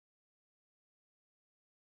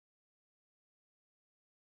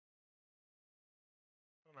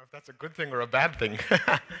know if that's a good thing or a bad thing.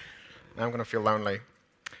 Now I'm going to feel lonely.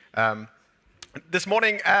 This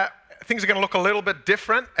morning, things are going to look a little bit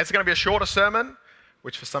different. It's going to be a shorter sermon,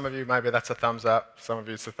 which for some of you, maybe that's a thumbs up. Some of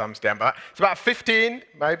you, it's a thumbs down. But it's about 15,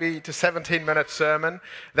 maybe to 17-minute sermon.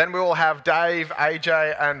 Then we will have Dave,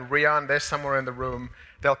 AJ, and Rian. They're somewhere in the room.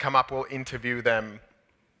 They'll come up. We'll interview them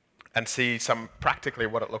and see practically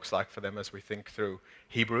what it looks like for them as we think through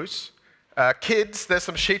Hebrews. Kids, there's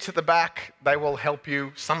some sheets at the back. They will help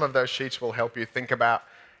you. Some of those sheets will help you think about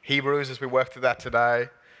Hebrews as we work through that today.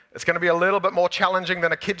 It's going to be a little bit more challenging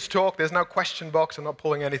than a kids' talk. There's no question box. I'm not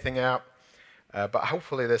pulling anything out. But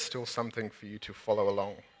hopefully there's still something for you to follow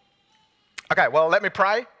along. Okay, well, let me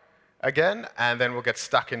pray again, and then we'll get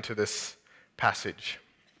stuck into this passage.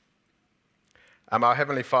 Our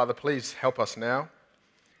Heavenly Father, please help us now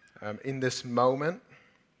in this moment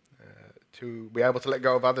to be able to let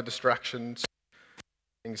go of other distractions,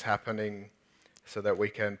 things happening, so that we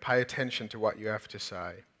can pay attention to what you have to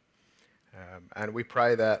say. And we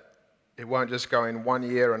pray that it won't just go in one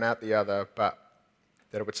ear and out the other, but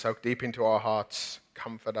that it would soak deep into our hearts,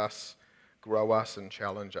 comfort us, grow us, and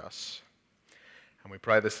challenge us. And we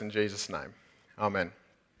pray this in Jesus' name. Amen.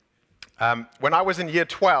 When I was in year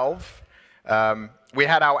 12, we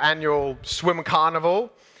had our annual swim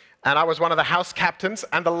carnival, and I was one of the house captains,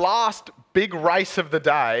 and the last big race of the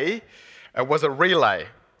day was a relay.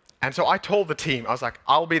 And so I told the team, I was like,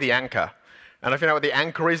 I'll be the anchor. And if you know what the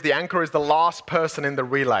anchor is the last person in the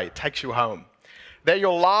relay. It takes you home. They're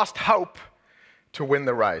your last hope to win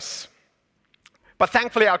the race. But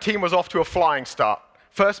thankfully, our team was off to a flying start.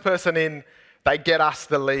 First person in, they get us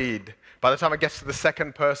the lead. By the time it gets to the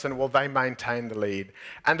second person, well, they maintain the lead.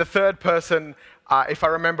 And the third person, if I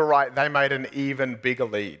remember right, they made an even bigger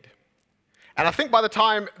lead. And I think by the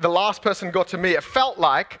time the last person got to me, it felt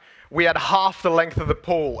like we had half the length of the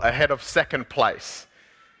pool ahead of second place.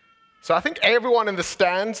 So I think everyone in the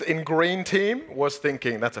stands in green team was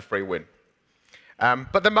thinking, that's a free win.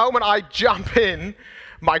 But the moment I jump in,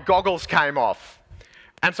 my goggles came off.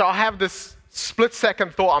 And so I have this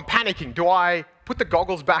split-second thought, I'm panicking. Do I put the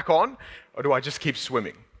goggles back on, or do I just keep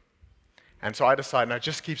swimming? And so I decided, no,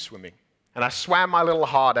 just keep swimming. And I swam my little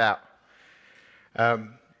heart out.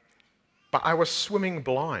 But I was swimming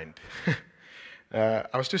blind. I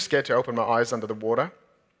was too scared to open my eyes under the water.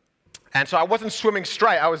 And so I wasn't swimming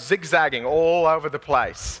straight. I was zigzagging all over the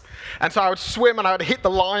place. And so I would swim and I would hit the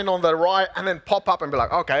line on the right and then pop up and be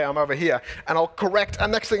like, okay, I'm over here. And I'll correct.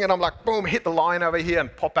 And next thing, I'm like, boom, hit the line over here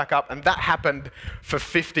and pop back up. And that happened for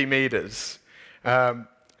 50 meters. And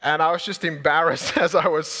I was just embarrassed as I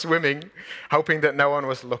was swimming, hoping that no one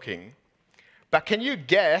was looking. But can you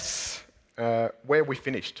guess where we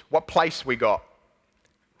finished? What place we got?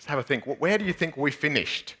 Let's have a think. Where do you think we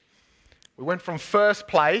finished? We went from first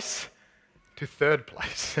place to third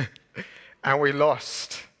place, and we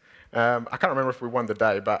lost. I can't remember if we won the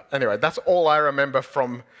day, but anyway, that's all I remember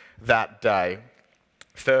from that day.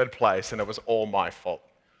 Third place, and it was all my fault.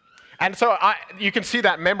 And so you can see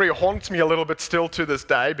that memory haunts me a little bit still to this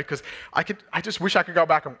day, because I just wish I could go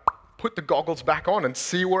back and put the goggles back on and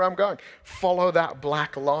see where I'm going. Follow that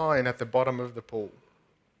black line at the bottom of the pool.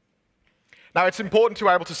 Now, it's important to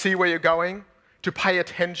be able to see where you're going, to pay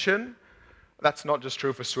attention. That's not just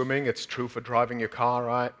true for swimming, it's true for driving your car,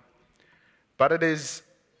 right? But it is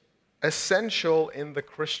essential in the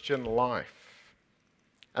Christian life.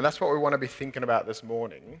 And that's what we want to be thinking about this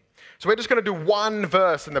morning. So we're just going to do one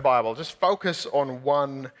verse in the Bible. Just focus on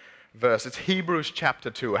one verse. It's Hebrews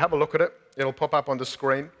chapter 2. Have a look at it. It'll pop up on the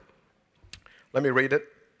screen. Let me read it.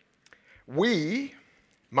 We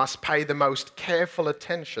must pay the most careful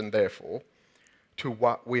attention, therefore, to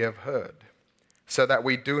what we have heard, so that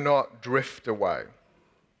we do not drift away.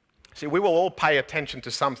 See, we will all pay attention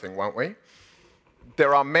to something, won't we?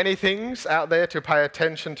 There are many things out there to pay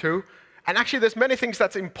attention to, and actually there's many things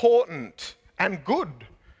that's important and good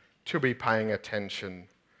to be paying attention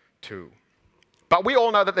to. But we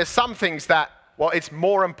all know that there's some things that, well, it's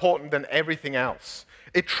more important than everything else.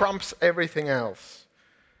 It trumps everything else,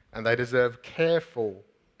 and they deserve careful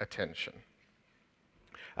attention.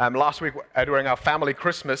 Last week, during our family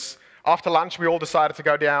Christmas, after lunch, we all decided to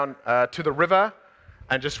go down to the river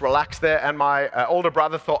and just relax there. And my older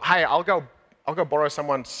brother thought, hey, I'll go borrow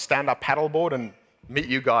someone's stand-up paddleboard and meet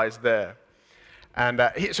you guys there. And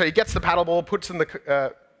so he gets the paddleboard, puts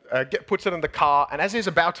it in the car, and as he's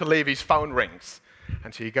about to leave, his phone rings.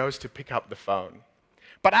 And so he goes to pick up the phone.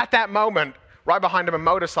 But at that moment, right behind him, a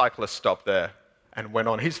motorcyclist stopped there and went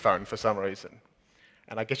on his phone for some reason.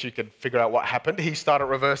 And I guess you could figure out what happened. He started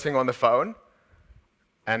reversing on the phone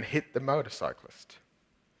and hit the motorcyclist.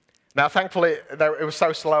 Now, thankfully, it was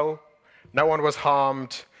so slow, no one was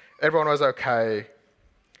harmed, Everyone was okay.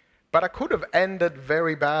 But it could have ended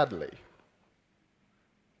very badly.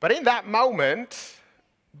 But in that moment,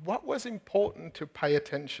 what was important to pay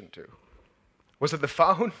attention to? Was it the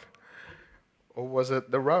phone or was it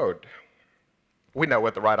the road? We know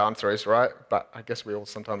what the right answer is, right? But I guess we all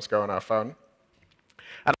sometimes go on our phone.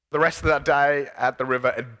 And the rest of that day at the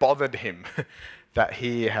river, it bothered him that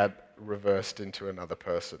he had reversed into another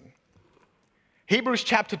person. Hebrews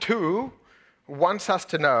chapter 2 wants us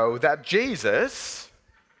to know that Jesus,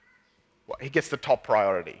 well, he gets the top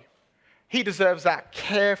priority. He deserves that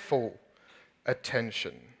careful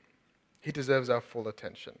attention. He deserves our full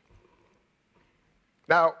attention.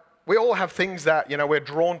 Now, we all have things that, we're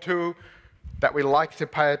drawn to, that we like to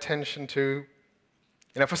pay attention to.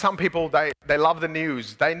 For some people, they love the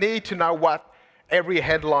news. They need to know what every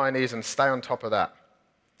headline is and stay on top of that.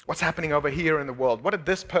 What's happening over here in the world? What did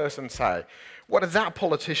this person say? What did that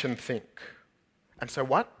politician think? And so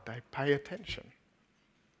what? They pay attention.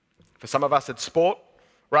 For some of us, it's sport,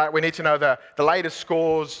 right? We need to know the latest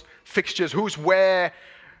scores, fixtures, who's where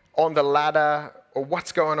on the ladder, or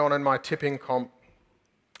what's going on in my tipping comp.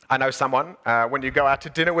 I know someone, when you go out to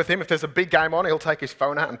dinner with him, if there's a big game on, he'll take his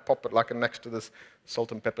phone out and pop it like next to this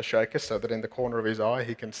salt and pepper shaker so that in the corner of his eye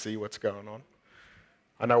he can see what's going on.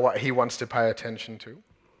 I know what he wants to pay attention to.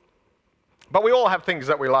 But we all have things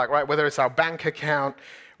that we like, right? Whether it's our bank account,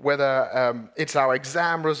 whether it's our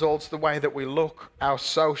exam results, the way that we look, our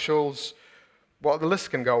socials, well, the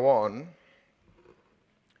list can go on.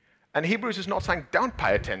 And Hebrews is not saying don't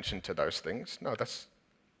pay attention to those things. No, that's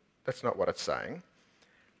not what it's saying.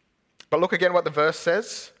 But look again what the verse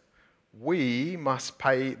says. We must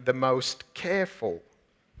pay the most careful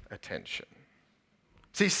attention.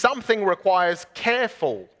 See, something requires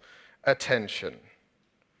careful attention.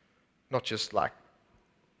 Not just like,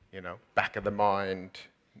 back of the mind,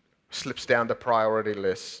 slips down the priority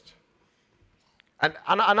list. And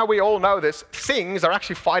I know we all know this. Things are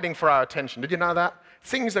actually fighting for our attention. Did you know that?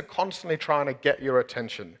 Things are constantly trying to get your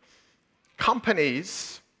attention.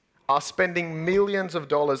 Companies are spending millions of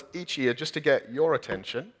dollars each year just to get your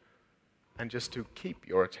attention and just to keep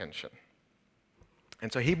your attention.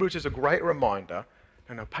 And so Hebrews is a great reminder,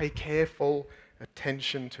 pay careful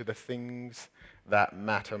attention to the things that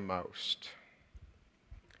matter most.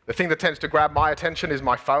 The thing that tends to grab my attention is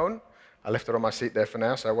my phone. I left it on my seat there for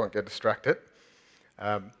now, so I won't get distracted.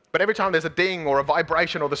 But every time there's a ding or a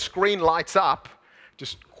vibration or the screen lights up,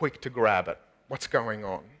 just quick to grab it. What's going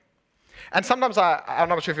on? And sometimes, I'm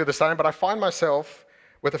not sure if you're the same, but I find myself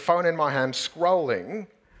with a phone in my hand scrolling,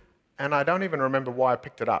 and I don't even remember why I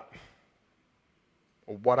picked it up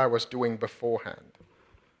or what I was doing beforehand.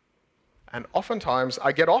 And oftentimes,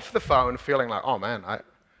 I get off the phone feeling like, oh man,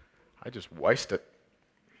 I just wasted.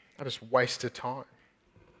 I just wasted time.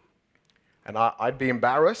 And I'd be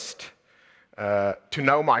embarrassed to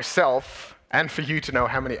know myself and for you to know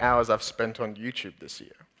how many hours I've spent on YouTube this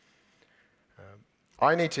year.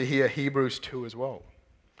 I need to hear Hebrews 2 as well.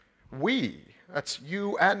 We, that's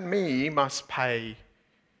you and me, must pay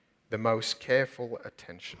the most careful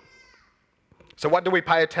attention. So what do we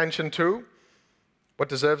pay attention to? What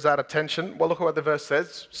deserves that attention? Well, look at what the verse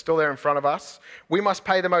says, still there in front of us. We must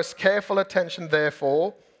pay the most careful attention,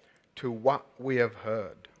 therefore, to what we have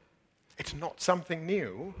heard. It's not something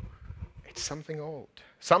new, it's something old.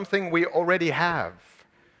 Something we already have.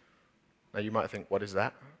 Now you might think, what is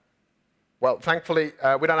that? Well, thankfully,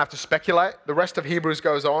 we don't have to speculate. The rest of Hebrews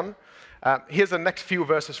goes on. Here's the next few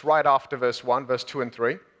verses right after verse 1, verse 2 and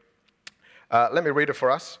 3. Let me read it for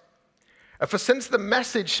us. For since the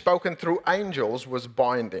message spoken through angels was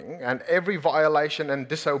binding, and every violation and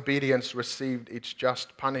disobedience received its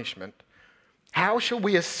just punishment, how shall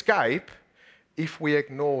we escape if we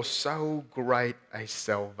ignore so great a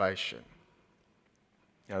salvation?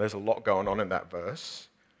 Now, there's a lot going on in that verse.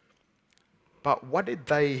 But what did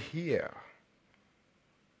they hear?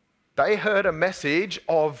 They heard a message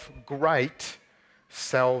of great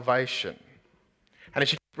salvation. And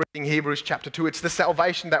as you keep reading Hebrews chapter 2, it's the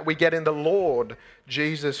salvation that we get in the Lord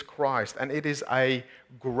Jesus Christ. And it is a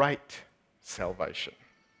great salvation.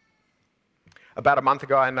 About a month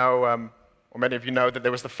ago, I know, or many of you know, that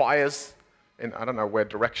there was the fires in, I don't know where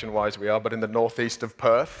direction-wise we are, but in the northeast of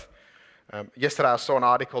Perth. Yesterday, I saw an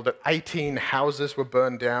article that 18 houses were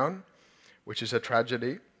burned down, which is a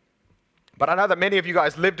tragedy. But I know that many of you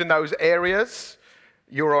guys lived in those areas.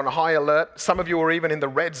 You were on high alert. Some of you were even in the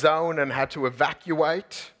red zone and had to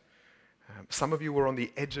evacuate. Some of you were on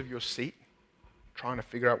the edge of your seat trying to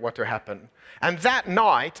figure out what to happen. And that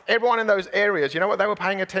night, everyone in those areas, you know what they were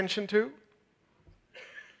paying attention to?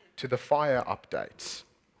 To the fire updates.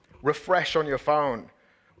 Refresh on your phone.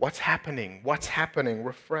 What's happening? What's happening?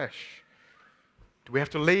 Refresh. Do we have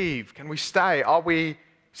to leave? Can we stay? Are we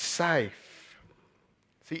safe?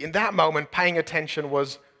 See, in that moment, paying attention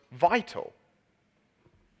was vital.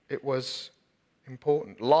 It was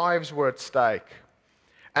important. Lives were at stake.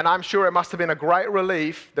 And I'm sure it must have been a great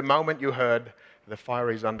relief the moment you heard the fire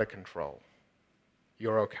is under control.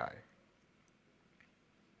 You're okay.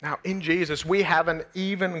 Now, in Jesus, we have an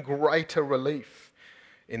even greater relief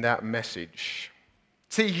in that message.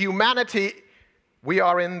 See, humanity, we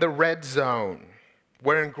are in the red zone.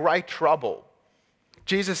 We're in great trouble.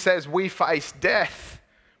 Jesus says we face death,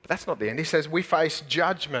 but that's not the end. He says we face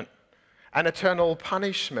judgment and eternal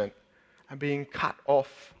punishment and being cut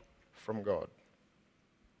off from God.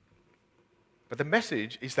 But the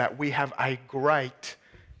message is that we have a great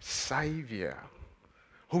Savior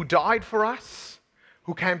who died for us,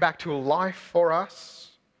 who came back to life for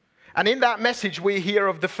us. And in that message, we hear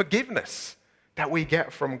of the forgiveness that we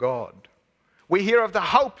get from God. We hear of the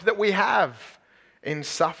hope that we have in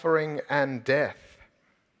suffering and death.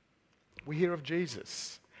 We hear of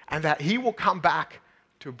Jesus and that he will come back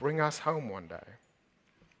to bring us home one day.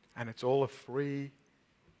 And it's all a free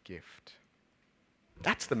gift.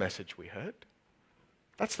 That's the message we heard.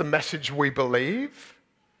 That's the message we believe.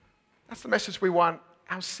 That's the message we want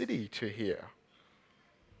our city to hear.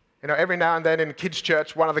 You know, every now and then in kids'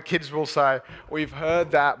 church, one of the kids will say, "We've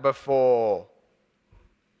heard that before."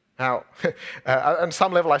 Now, on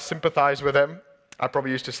some level, I sympathize with them. I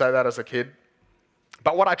probably used to say that as a kid.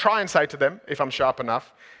 But what I try and say to them, if I'm sharp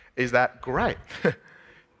enough, is that, great.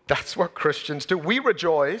 That's what Christians do. We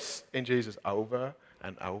rejoice in Jesus over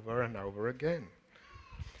and over and over again.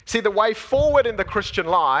 See, the way forward in the Christian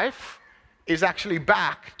life is actually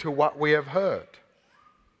back to what we have heard.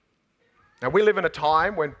 Now, we live in a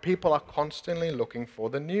time when people are constantly looking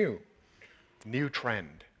for the new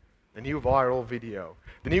trend, the new viral video,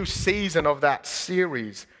 the new season of that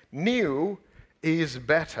series. New is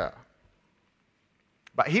better.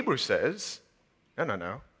 But Hebrews says,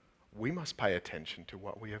 no, we must pay attention to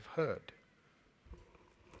what we have heard.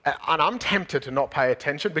 And I'm tempted to not pay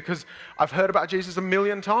attention because I've heard about Jesus a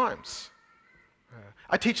million times.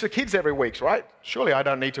 I teach the kids every week, right? Surely I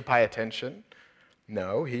don't need to pay attention.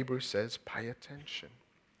 No, Hebrews says pay attention.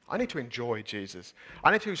 I need to enjoy Jesus.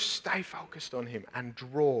 I need to stay focused on him and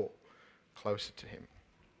draw closer to him.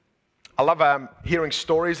 I love hearing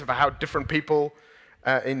stories of how different people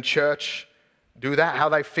in church do that, how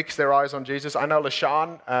they fix their eyes on Jesus. I know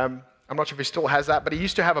LaShawn, I'm not sure if he still has that, but he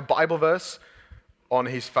used to have a Bible verse on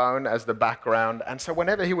his phone as the background. And so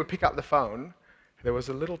whenever he would pick up the phone, there was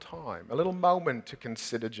a little time, a little moment to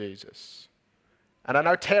consider Jesus. And I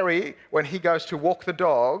know Terry, when he goes to walk the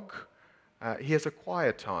dog, he has a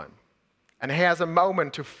quiet time. And he has a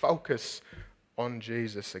moment to focus on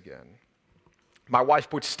Jesus again. My wife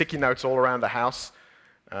puts sticky notes all around the house.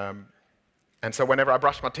 And so whenever I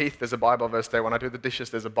brush my teeth, there's a Bible verse there. When I do the dishes,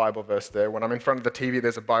 there's a Bible verse there. When I'm in front of the TV,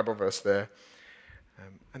 there's a Bible verse there.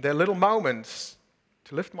 And they're little moments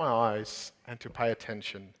to lift my eyes and to pay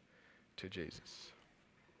attention to Jesus.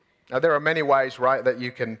 Now, there are many ways, right, that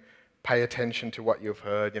you can pay attention to what you've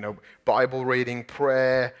heard. You know, Bible reading,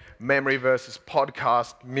 prayer, memory verses,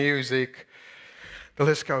 podcast, music. The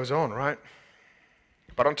list goes on, right?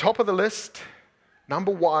 But on top of the list,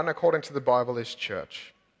 number one, according to the Bible, is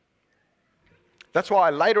church. That's why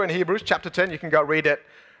later in Hebrews chapter 10, you can go read it,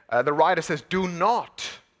 the writer says, do not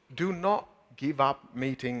give up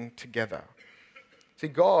meeting together. See,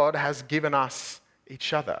 God has given us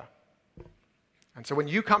each other. And so when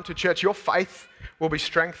you come to church, your faith will be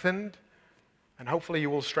strengthened, and hopefully you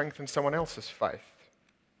will strengthen someone else's faith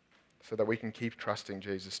so that we can keep trusting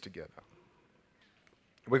Jesus together.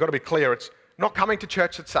 We've got to be clear, it's not coming to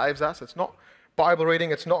church that saves us, it's not Bible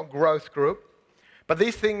reading, it's not growth group, but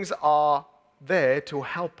these things are there to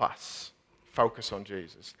help us focus on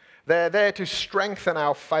Jesus. They're there to strengthen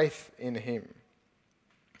our faith in him.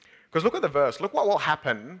 Because look at the verse. Look what will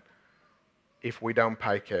happen if we don't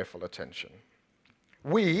pay careful attention.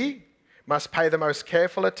 We must pay the most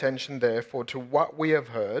careful attention, therefore, to what we have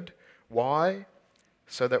heard. Why?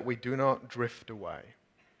 So that we do not drift away.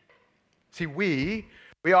 See, we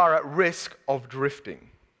are at risk of drifting.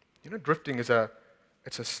 You know, drifting it's a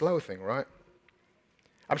slow thing, right?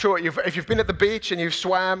 I'm sure if you've been at the beach and you've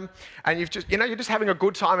swam and you're just having a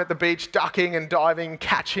good time at the beach, ducking and diving,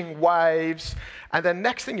 catching waves, and then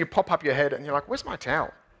next thing you pop up your head and you're like, where's my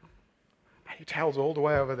towel? And your towel's all the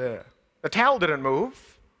way over there. The towel didn't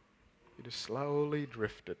move. You just slowly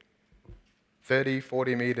drifted 30,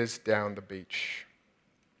 40 meters down the beach.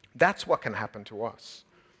 That's what can happen to us.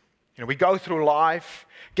 You know, we go through life,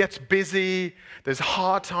 gets busy, there's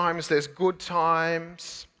hard times, there's good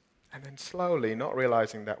times. And then slowly, not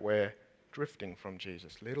realizing that we're drifting from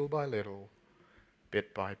Jesus, little by little,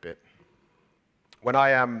 bit by bit. When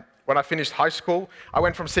I finished high school, I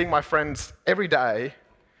went from seeing my friends every day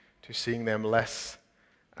to seeing them less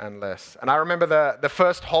and less. And I remember the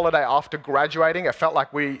first holiday after graduating, it felt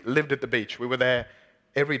like we lived at the beach. We were there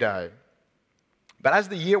every day. But as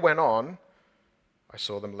the year went on, I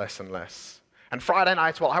saw them less and less. And Friday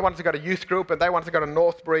nights, well, I wanted to go to youth group, and they wanted to go to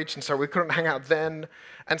North Beach, and so we couldn't hang out then.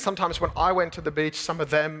 And sometimes when I went to the beach, some of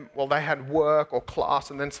them, well, they had work or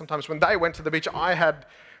class, and then sometimes when they went to the beach, I had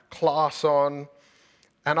class on.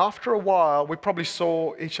 And after a while, we probably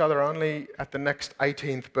saw each other only at the next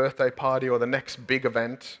 18th birthday party or the next big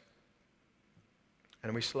event.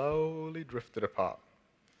 And we slowly drifted apart.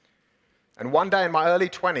 And one day in my early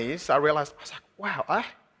 20s, I realized, I was like, wow, I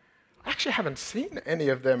actually haven't seen any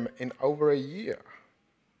of them in over a year.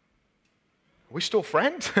 Are we still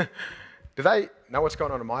friends? Do they know what's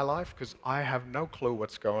going on in my life? Because I have no clue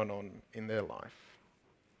what's going on in their life.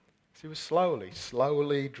 See, we're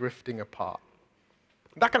slowly drifting apart.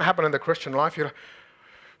 That can happen in the Christian life. You're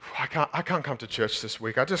like, I can't come to church this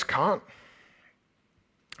week. I just can't.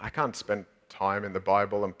 I can't spend time in the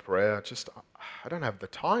Bible and prayer. I don't have the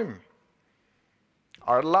time.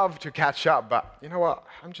 I'd love to catch up, but you know what?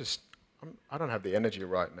 I don't have the energy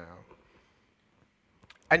right now.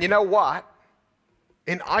 And you know what?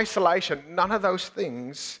 In isolation, none of those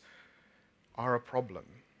things are a problem.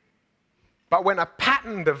 But when a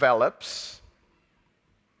pattern develops,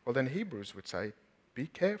 well, then Hebrews would say, be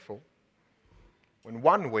careful. When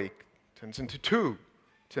 1 week turns into 2,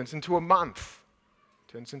 turns into a month,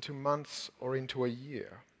 turns into months or into a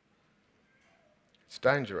year, it's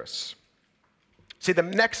dangerous. See, the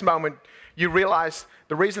next moment you realize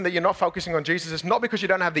the reason that you're not focusing on Jesus is not because you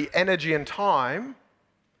don't have the energy and time.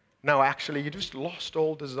 No, actually, you just lost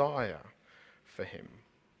all desire for him.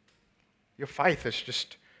 Your faith has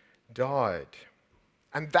just died.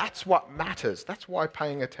 And that's what matters. That's why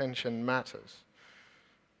paying attention matters.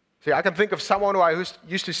 See, I can think of someone who I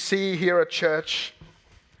used to see here at church,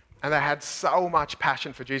 and they had so much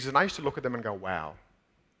passion for Jesus, and I used to look at them and go, wow.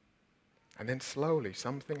 And then slowly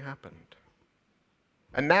something happened.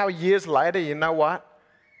 And now years later, you know what?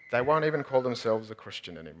 They won't even call themselves a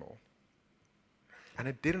Christian anymore. And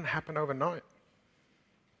it didn't happen overnight.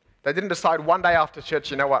 They didn't decide one day after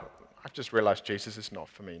church, you know what? I've just realized Jesus is not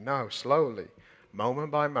for me. No, slowly,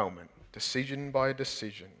 moment by moment, decision by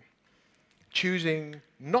decision, choosing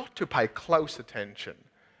not to pay close attention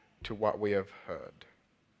to what we have heard.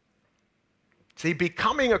 See,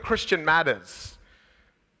 becoming a Christian matters,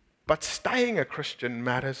 but staying a Christian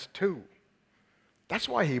matters too. That's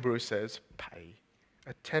why Hebrews says, pay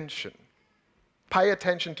attention. Pay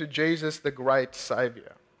attention to Jesus, the great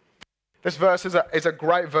Savior. This verse is a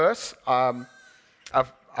great verse.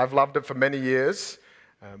 I've loved it for many years.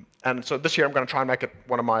 And so this year I'm going to try and make it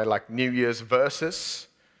one of my New Year's verses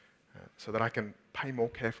so that I can pay more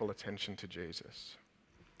careful attention to Jesus.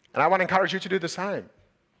 And I want to encourage you to do the same.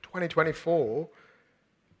 2024,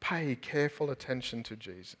 pay careful attention to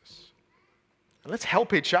Jesus. And let's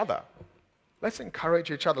help each other. Let's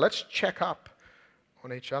encourage each other. Let's check up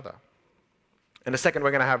on each other. In a second,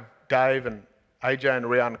 we're going to have Dave and AJ and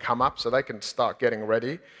Rian come up so they can start getting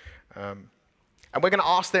ready. And we're going to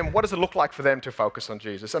ask them, what does it look like for them to focus on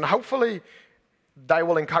Jesus? And hopefully, they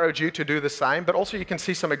will encourage you to do the same, but also you can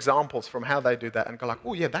see some examples from how they do that and go like,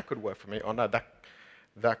 oh yeah, that could work for me. Oh no,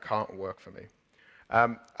 that can't work for me.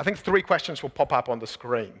 I think 3 questions will pop up on the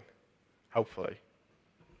screen, hopefully.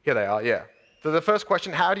 Here they are, yeah. So the first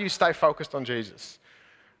question, how do you stay focused on Jesus?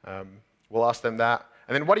 We'll ask them that.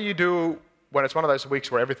 And then what do you do when it's one of those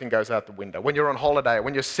weeks where everything goes out the window? When you're on holiday,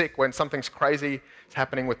 when you're sick, when something's crazy is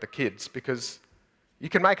happening with the kids? Because you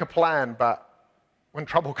can make a plan, but when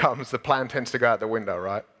trouble comes, the plan tends to go out the window,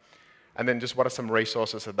 right? And then just what are some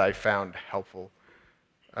resources that they found helpful?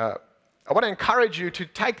 I want to encourage you to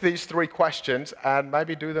take these 3 questions and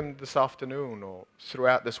maybe do them this afternoon or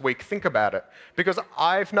throughout this week. Think about it. Because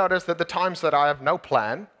I've noticed that the times that I have no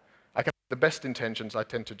plan, I can have the best intentions, I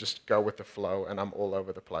tend to just go with the flow and I'm all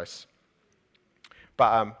over the place.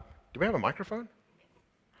 But do we have a microphone?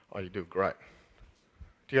 Oh, you do? Great.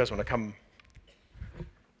 Do you guys want to come?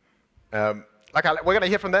 We're going to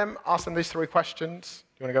hear from them, ask them these 3 questions.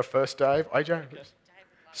 Do you want to go first, Dave? AJ? Yes.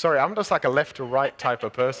 Sorry, I'm just like a left to right type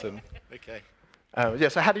of person. Okay. Yeah,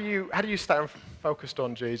 so how do you stay focused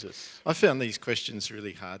on Jesus? I found these questions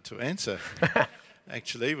really hard to answer,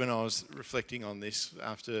 actually, when I was reflecting on this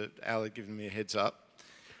after Al had given me a heads up.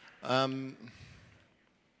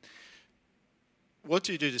 What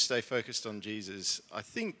do you do to stay focused on Jesus? I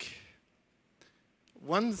think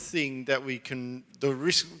one thing that we can,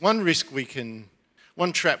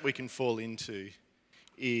 one trap we can fall into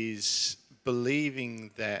is believing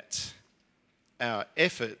that our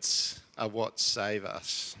efforts are what save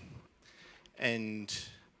us. And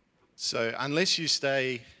so unless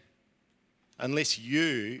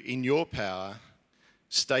you, in your power,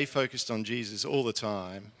 stay focused on Jesus all the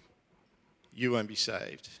time, you won't be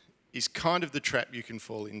saved, is kind of the trap you can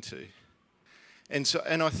fall into. And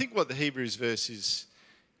I think what the Hebrews verse is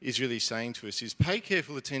really saying to us is pay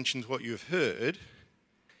careful attention to what you have heard.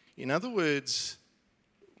 In other words,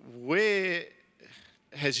 where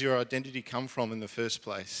has your identity come from in the first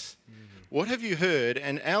place? Mm-hmm. What have you heard?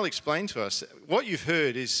 And Al explained to us, what you've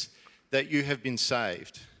heard is that you have been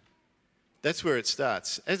saved. That's where it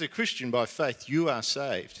starts. As a Christian, by faith, you are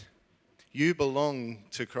saved. You belong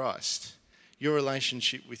to Christ. Your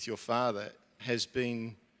relationship with your Father has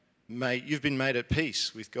been made, you've been made at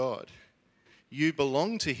peace with God. You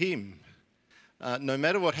belong to Him. No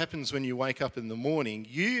matter what happens when you wake up in the morning,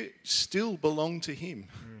 you still belong to Him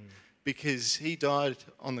because He died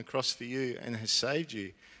on the cross for you and has saved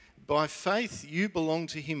you. By faith, you belong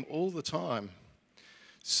to Him all the time.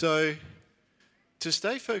 So to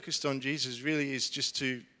stay focused on Jesus really is just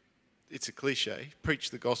to, it's a cliche,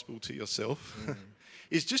 preach the gospel to yourself,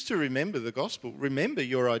 is just to remember the gospel. Remember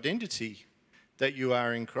your identity, that you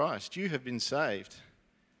are in Christ. You have been saved.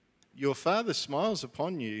 Your Father smiles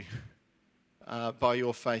upon you by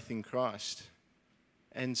your faith in Christ.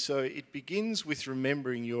 And so it begins with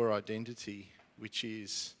remembering your identity, which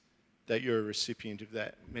is that you're a recipient of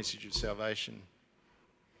that message of salvation.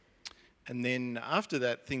 And then after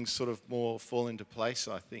that, things sort of more fall into place,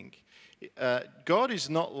 I think. God is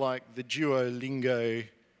not like the Duolingo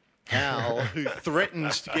owl who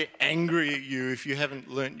threatens to get angry at you if you haven't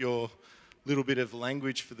learnt your little bit of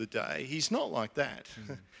language for the day. He's not like that.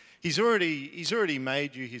 He's already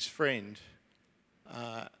made you his friend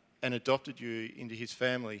and adopted you into his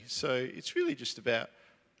family. So it's really just about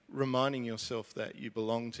reminding yourself that you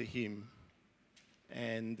belong to him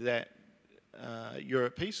and that you're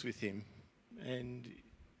at peace with him. And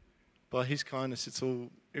by his kindness,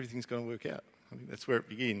 everything's going to work out. I think that's where it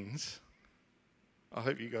begins. I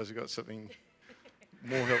hope you guys have got something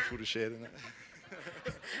more helpful to share than that.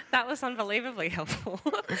 That was unbelievably helpful.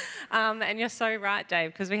 And you're so right,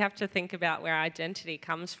 Dave, because we have to think about where identity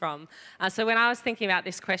comes from. So when I was thinking about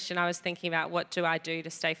this question, I was thinking about what do I do to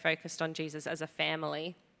stay focused on Jesus as a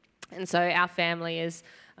family? And so our family is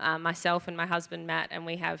myself and my husband, Matt, and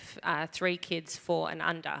we have 3 kids, 4 and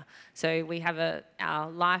under. So we have our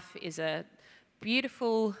life is a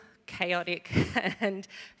beautiful, chaotic and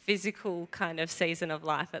physical kind of season of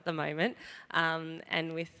life at the moment.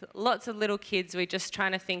 And with lots of little kids, we're just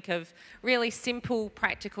trying to think of really simple,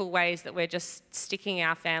 practical ways that we're just sticking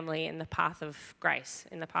our family in the path of grace,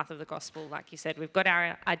 in the path of the gospel. Like you said, we've got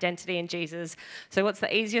our identity in Jesus. So what's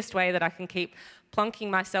the easiest way that I can keep plonking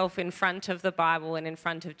myself in front of the Bible and in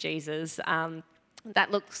front of Jesus?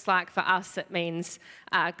 That looks like for us, it means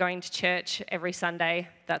going to church every Sunday.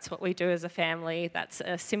 That's what we do as a family. That's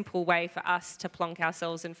a simple way for us to plonk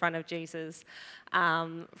ourselves in front of Jesus.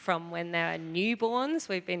 From when they're newborns,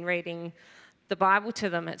 we've been reading the Bible to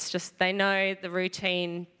them. It's just they know the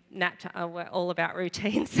routine. Nap time, we're all about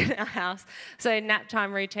routines in our house. So nap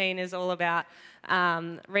time routine is all about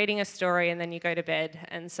reading a story and then you go to bed.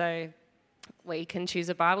 And so we can choose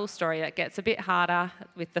a Bible story. That gets a bit harder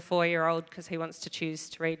with the 4-year-old because he wants to choose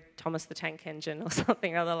to read Thomas the Tank Engine or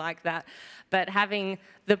something or other like that. But having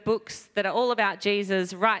the books that are all about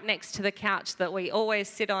Jesus right next to the couch that we always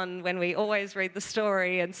sit on when we always read the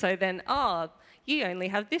story. And so then, you only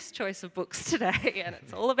have this choice of books today and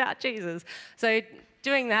it's all about Jesus. So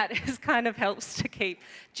doing that kind of helps to keep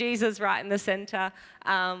Jesus right in the centre.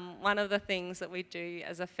 One of the things that we do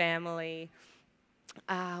as a family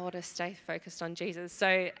to stay focused on Jesus.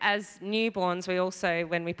 So as newborns, we also,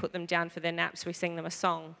 when we put them down for their naps, we sing them a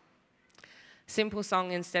song. Simple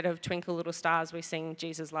song, instead of Twinkle Little Stars, we sing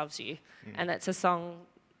Jesus Loves You. And that's a song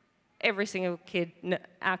every single kid,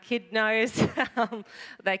 our kid knows.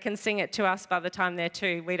 They can sing it to us by the time they're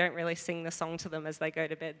 2. We don't really sing the song to them as they go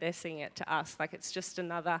to bed. They're singing it to us. Like it's just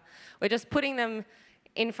we're just putting them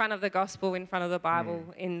in front of the gospel, in front of the Bible,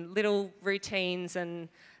 in little routines, and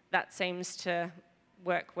that seems to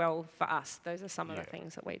work well for us. Those are some of the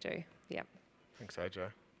things that we do. Yeah. Thanks, AJ.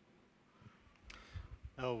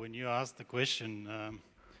 Oh, when you asked the question,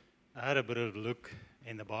 I had a bit of a look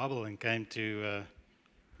in the Bible and came to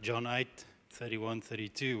John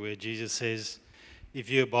 8:31-32, where Jesus says, "If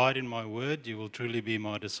you abide in my word, you will truly be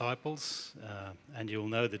my disciples, and you will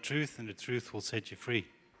know the truth, and the truth will set you free."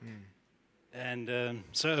 And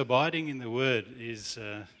so abiding in the Word is,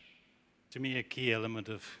 to me, a key element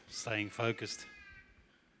of staying focused.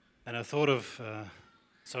 And I thought of,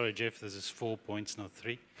 sorry, Jeff, this is 4 points, not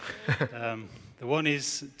 3. The one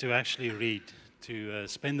is to actually read, to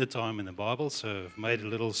spend the time in the Bible. So I've made a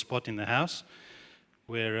little spot in the house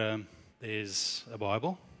where there's a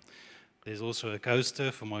Bible. There's also a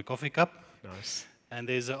coaster for my coffee cup. Nice. And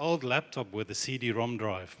there's an old laptop with a CD-ROM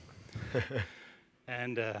drive.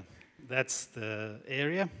 And that's the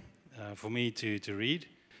area for me to read.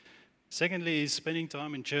 Secondly is spending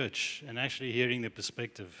time in church and actually hearing the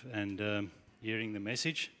perspective and hearing the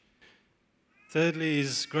message. Thirdly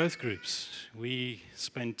is growth groups. We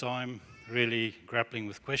spend time really grappling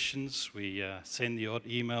with questions. We send the odd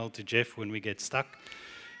email to Jeff when we get stuck.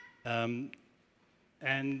 And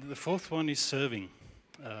the fourth one is serving.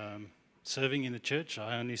 Serving in the church.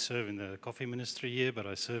 I only serve in the coffee ministry here, but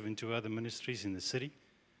I serve in 2 other ministries in the city.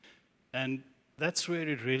 And that's where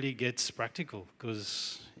it really gets practical,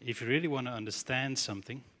 because if you really want to understand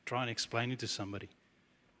something, try and explain it to somebody.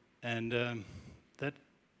 And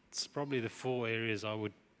that's probably the 4 areas I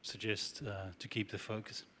would suggest to keep the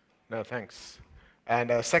focus. No, thanks.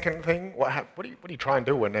 And second thing, what do you try and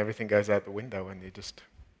do when everything goes out the window and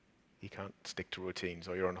you can't stick to routines,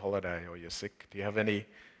 or you're on holiday, or you're sick? Do you have any?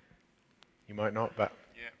 You might not, but...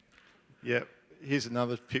 Yeah. Here's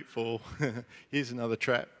another pitfall. Here's another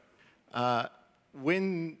trap.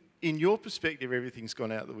 When, in your perspective, everything's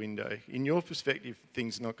gone out the window, in your perspective,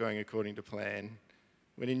 things not going according to plan,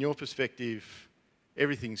 when in your perspective,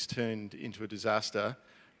 everything's turned into a disaster,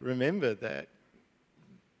 remember that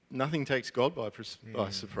nothing takes God by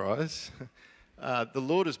surprise. The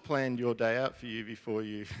Lord has planned your day out for you before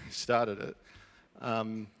you started it.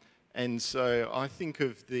 And so I think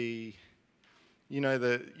of the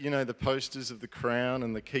posters of the Crown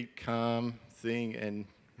and the keep calm thing, and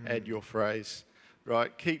add your phrase,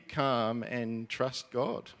 right? Keep calm and trust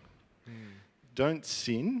God. Don't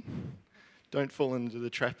sin. Don't fall into the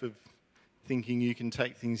trap of thinking you can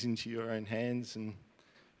take things into your own hands, and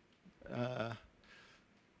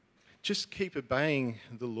just keep obeying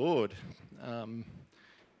the Lord.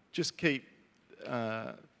 Just keep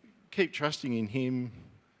trusting in Him,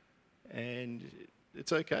 and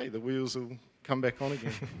it's okay. The wheels will come back on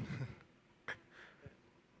again.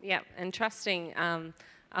 Yeah, and trusting.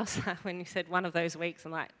 I was like, when you said one of those weeks,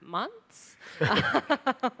 I'm like, months?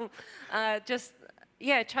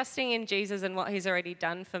 Trusting in Jesus and what He's already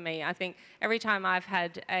done for me. I think every time I've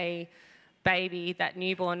had a baby, that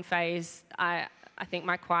newborn phase, I think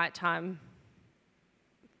my quiet time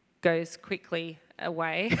goes quickly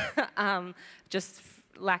away. Just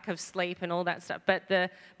lack of sleep and all that stuff. But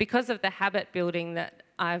because of the habit building that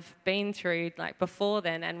I've been through, like before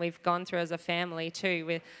then, and we've gone through as a family too,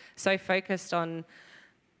 we're so focused on,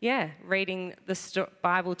 reading the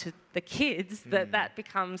Bible to the kids, that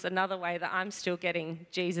becomes another way that I'm still getting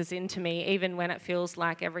Jesus into me, even when it feels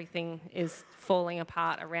like everything is falling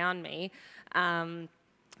apart around me.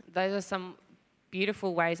 Those are some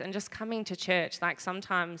beautiful ways. And just coming to church, like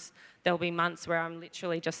sometimes there'll be months where I'm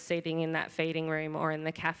literally just sitting in that feeding room or in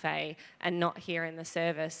the cafe and not here in the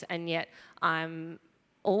service, and yet I'm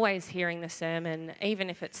always hearing the sermon. Even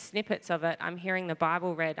if it's snippets of it, I'm hearing the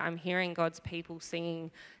Bible read, I'm hearing God's people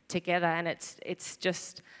singing together, and it's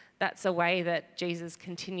just, that's a way that Jesus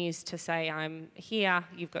continues to say, I'm here,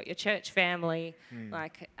 you've got your church family,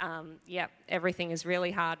 everything is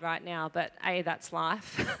really hard right now, but A, that's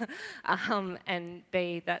life, and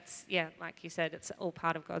B, that's, like you said, it's all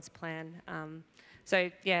part of God's plan.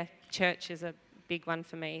 Church is a big one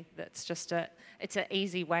for me. That's just it's an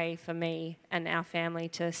easy way for me and our family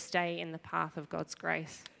to stay in the path of God's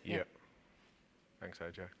grace. Yeah. Thanks,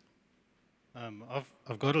 AJ.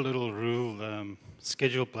 I've got a little rule,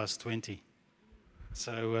 schedule plus 20.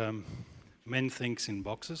 So men thinks in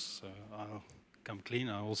boxes, so I'll come clean.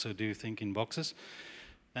 I also do think in boxes.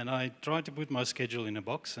 And I try to put my schedule in a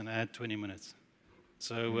box and add 20 minutes.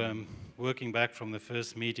 So working back from the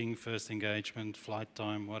first meeting, first engagement, flight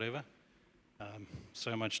time, whatever,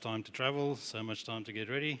 so much time to travel, so much time to get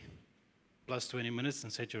ready, plus 20 minutes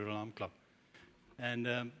and set your alarm clock. And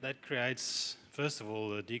that creates, first of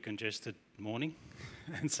all, a decongested morning,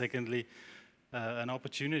 and secondly, an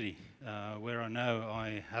opportunity where I know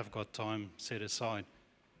I have got time set aside.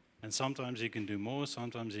 And sometimes you can do more,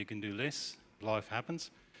 sometimes you can do less. Life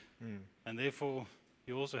happens. And therefore,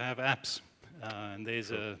 you also have apps. And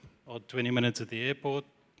there's a odd 20 minutes at the airport,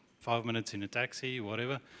 5 minutes in a taxi,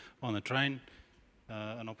 whatever, on the train,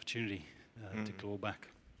 an opportunity to claw back.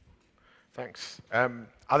 Thanks.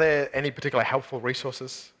 Are there any particular helpful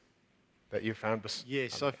resources that you've found?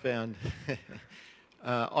 Yes, I found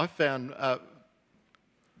I found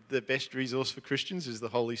the best resource for Christians is the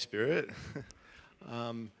Holy Spirit.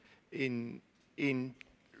 In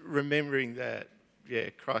remembering that,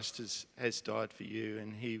 Christ has died for you,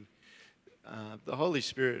 and the Holy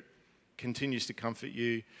Spirit continues to comfort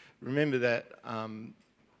you. Remember that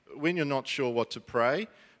when you're not sure what to pray,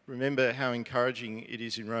 remember how encouraging it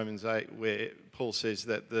is in Romans 8, where Paul says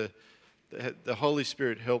that the Holy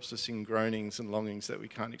Spirit helps us in groanings and longings that we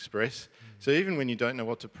can't express. So even when you don't know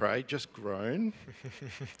what to pray, just groan,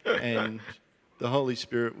 and the Holy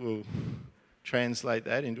Spirit will translate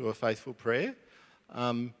that into a faithful prayer.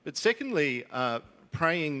 But secondly,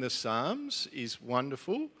 praying the Psalms is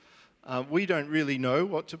wonderful. We don't really know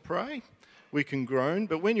what to pray. We can groan,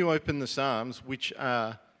 but when you open the Psalms, which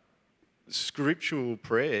are scriptural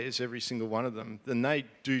prayers, every single one of them, then they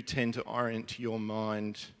do tend to orient your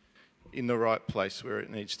mind in the right place where it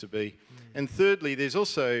needs to be. And thirdly, there's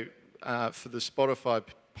also, for the Spotify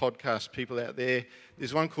podcast people out there,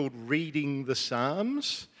 there's one called Reading the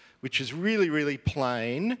Psalms, which is really, really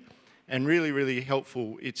plain and really, really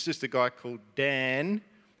helpful. It's just a guy called Dan.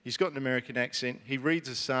 He's got an American accent. He reads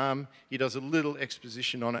a psalm, he does a little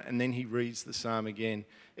exposition on it, and then he reads the psalm again.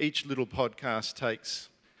 Each little podcast takes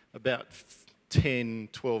about 10,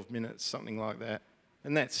 12 minutes, something like that.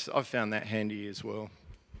 And I've found that handy as well.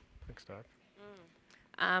 Thanks, Dave.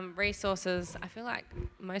 Resources, I feel like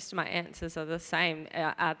most of my answers are the same.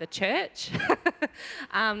 The church.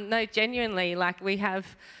 No, genuinely, like we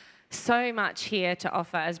have so much here to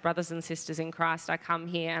offer as brothers and sisters in Christ. I come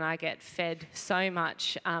here and I get fed so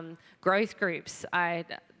much. Growth groups,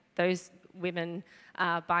 those women,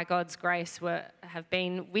 by God's grace, have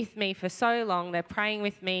been with me for so long. They're praying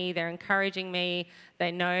with me, they're encouraging me,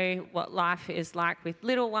 they know what life is like with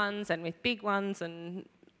little ones and with big ones and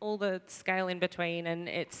all the scale in between, and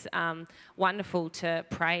it's wonderful to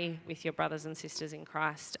pray with your brothers and sisters in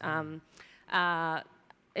Christ.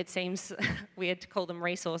 It seems weird to call them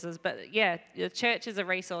resources, but yeah, the church is a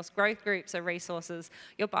resource, growth groups are resources,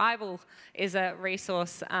 your Bible is a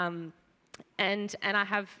resource, and I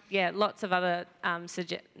have, lots of other,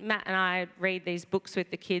 Matt and I read these books with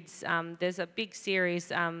the kids. There's a big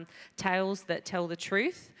series, Tales That Tell the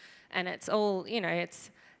Truth, and it's all, it's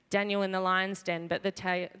Daniel in the lion's den, but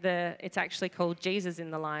it's actually called Jesus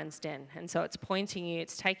in the lion's den. And so it's pointing you,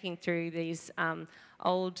 it's taking through these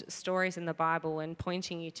old stories in the Bible and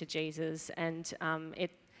pointing you to Jesus. And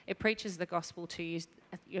it preaches the gospel to you,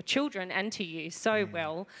 your children and to you so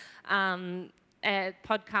well.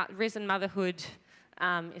 Podcast, Risen Motherhood is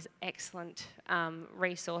an excellent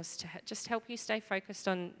resource to just help you stay focused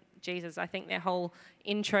on Jesus. I think their whole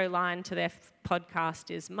intro line to their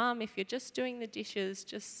podcast is, "Mum, if you're just doing the dishes,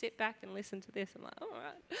 just sit back and listen to this." I'm like, all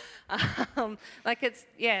right.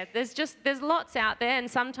 There's lots out there, and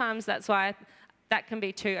sometimes that's why that can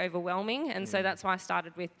be too overwhelming. And so that's why I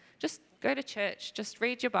started with just go to church, just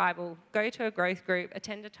read your Bible, go to a growth group,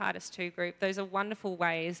 attend a Titus 2 group. Those are wonderful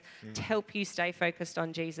ways to help you stay focused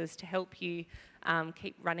on Jesus, to help you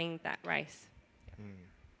keep running that race.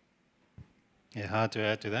 Yeah, hard to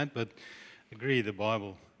add to that, but agree, the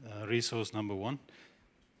Bible, resource number one,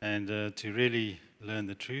 and to really learn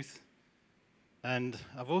the truth. And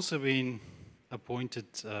I've also been appointed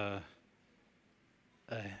an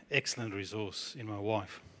excellent resource in my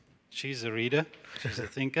wife. She's a reader, she's a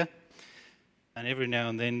thinker, and every now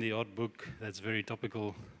and then the odd book that's very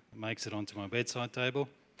topical makes it onto my bedside table.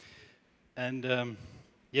 And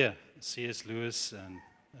C.S. Lewis and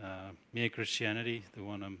Mere Christianity, the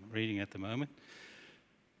one I'm reading at the moment.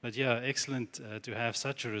 But yeah, excellent to have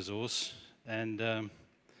such a resource. And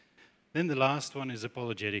then the last one is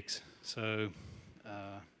apologetics. So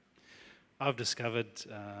I've discovered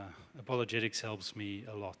apologetics helps me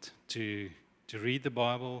a lot to read the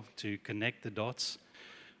Bible, to connect the dots,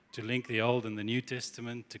 to link the Old and the New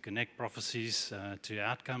Testament, to connect prophecies to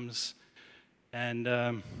outcomes. And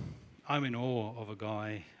I'm in awe of a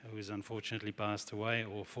guy who has unfortunately passed away,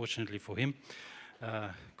 or fortunately for him,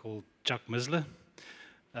 called Chuck Missler.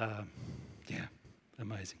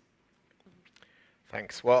 Amazing.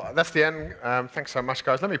 Thanks. Well, that's the end. Thanks so much,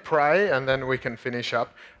 guys. Let me pray, and then we can finish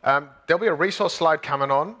up. There'll be a resource slide coming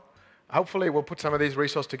on. Hopefully, we'll put some of these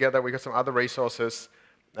resources together. We've got some other resources.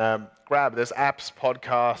 There's apps,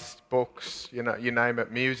 podcasts, books, you name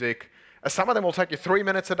it, music. Some of them will take you 3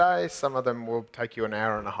 minutes a day. Some of them will take you an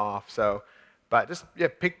hour and a half. But just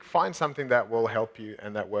find something that will help you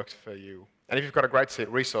and that works for you. And if you've got a great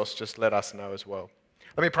resource, just let us know as well.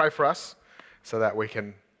 Let me pray for us so that we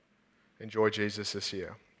can enjoy Jesus this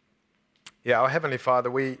year. Our Heavenly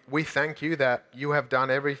Father, we thank you that you have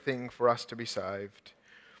done everything for us to be saved.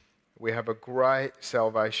 We have a great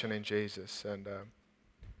salvation in Jesus, and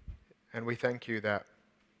And we thank you that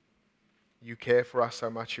you care for us so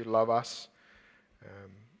much, you love us.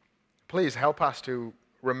 Please help us to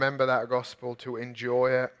remember that gospel, to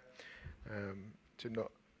enjoy it, to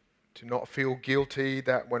not feel guilty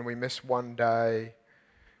that when we miss one day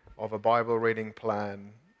of a Bible reading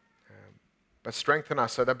plan, but strengthen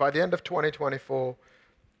us so that by the end of 2024,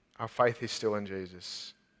 our faith is still in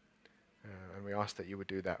Jesus. And we ask that you would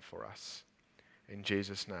do that for us. In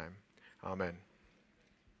Jesus' name, amen.